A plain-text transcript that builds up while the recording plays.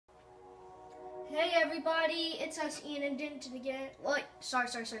Hey everybody, it's us Ian and Denton again. Sorry.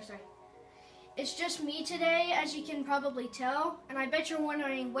 It's just me today, as you can probably tell. And I bet you're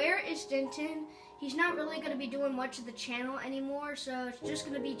wondering, where is Denton? He's not really going to be doing much of the channel anymore, so it's just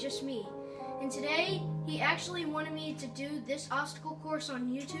going to be just me. And today, he actually wanted me to do this obstacle course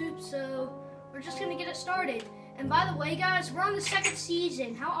on YouTube, so we're just going to get it started. And by the way, guys, we're on the second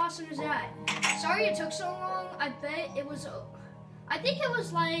season. How awesome is that? Sorry it took so long. I think it was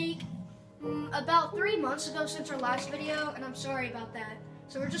like about 3 months ago since our last video, and I'm sorry about that.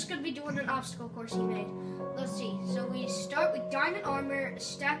 So we're just going to be doing an obstacle course he made. Let's see. So we start with diamond armor, a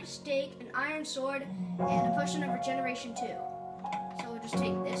stack of steak, an iron sword, and a potion of regeneration 2. So we'll just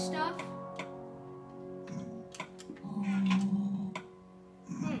take this stuff.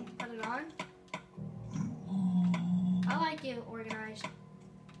 Put it on. I like it organized.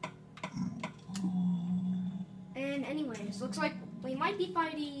 And anyways, looks like we might be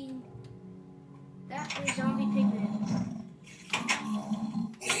fighting that zombie pigman.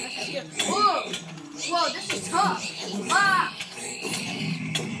 Whoa! Whoa, this is tough! Ah!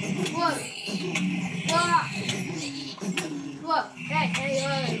 Whoa! Ah! Whoa!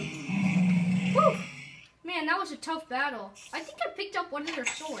 Hey! Woo! Man, that was a tough battle. I think I picked up one of their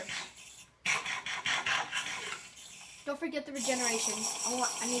swords. Don't forget the regeneration.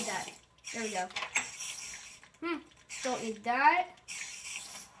 I need that. There we go. Don't need that.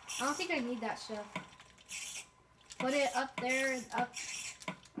 I don't think I need that stuff. Put it up there and up.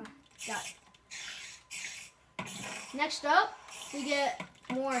 Got it. Next up, we get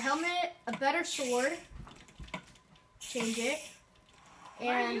more helmet, a better sword. Change it.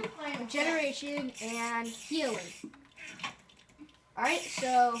 And regeneration and healing. Alright,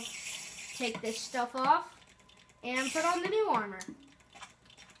 so take this stuff off and put on the new armor.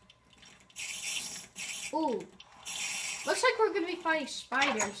 Ooh. Looks like we're going to be fighting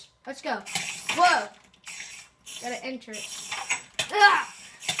spiders. Let's go. Whoa. Gotta enter it. Ah!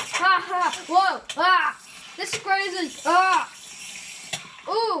 Ha ha! Whoa! Ah! This is crazy! Ah!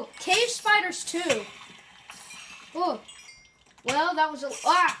 Ooh! Cave spiders too. Ooh. Well, that was a...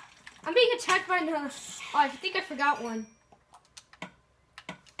 Ah! I'm being attacked by another... Oh, I think I forgot one.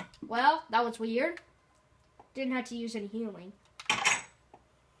 Well, that was weird. Didn't have to use any healing.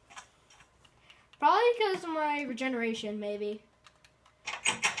 Probably because of my regeneration, maybe.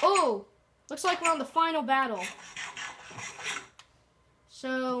 Oh! Looks like we're on the final battle.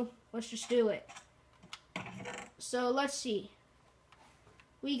 So, let's just do it. So, let's see.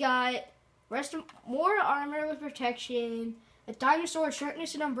 We got more armor with protection, a diamond sword,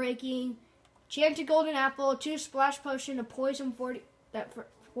 sharpness and unbreaking, enchanted golden apple, 2 splash potion, a poison 40, for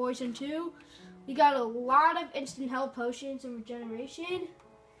poison 2. We got a lot of instant health potions and regeneration.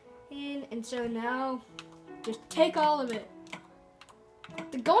 And so now, just take all of it.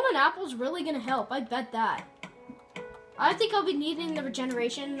 The golden apple is really going to help. I bet that. I think I'll be needing the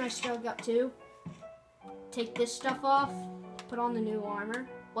regeneration. I still got 2. Take this stuff off. Put on the new armor.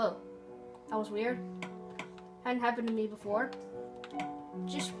 Whoa. That was weird. Hadn't happened to me before.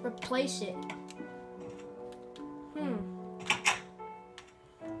 Just replace it.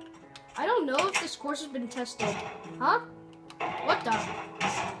 I don't know if this course has been tested. Huh? What the?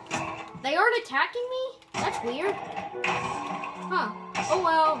 They aren't attacking me? That's weird. Huh. Oh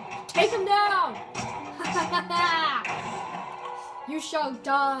well. Take them down! You shall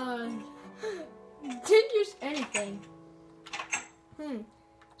die. Didn't use anything.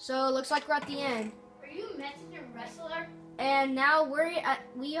 So it looks like we're at the end. Are you a messenger wrestler? And now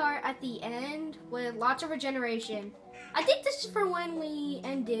we are at the end with lots of regeneration. I think this is for when we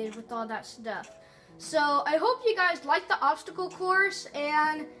ended with all that stuff. So I hope you guys liked the obstacle course,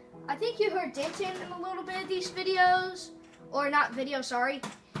 and I think you heard Denton in a little bit of these videos, or not video, sorry.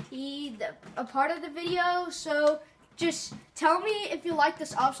 A part of the video, so just tell me if you like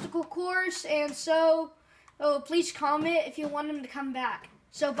this obstacle course, and so please comment if you want him to come back.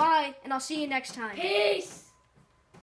 So bye, and I'll see you next time. Peace!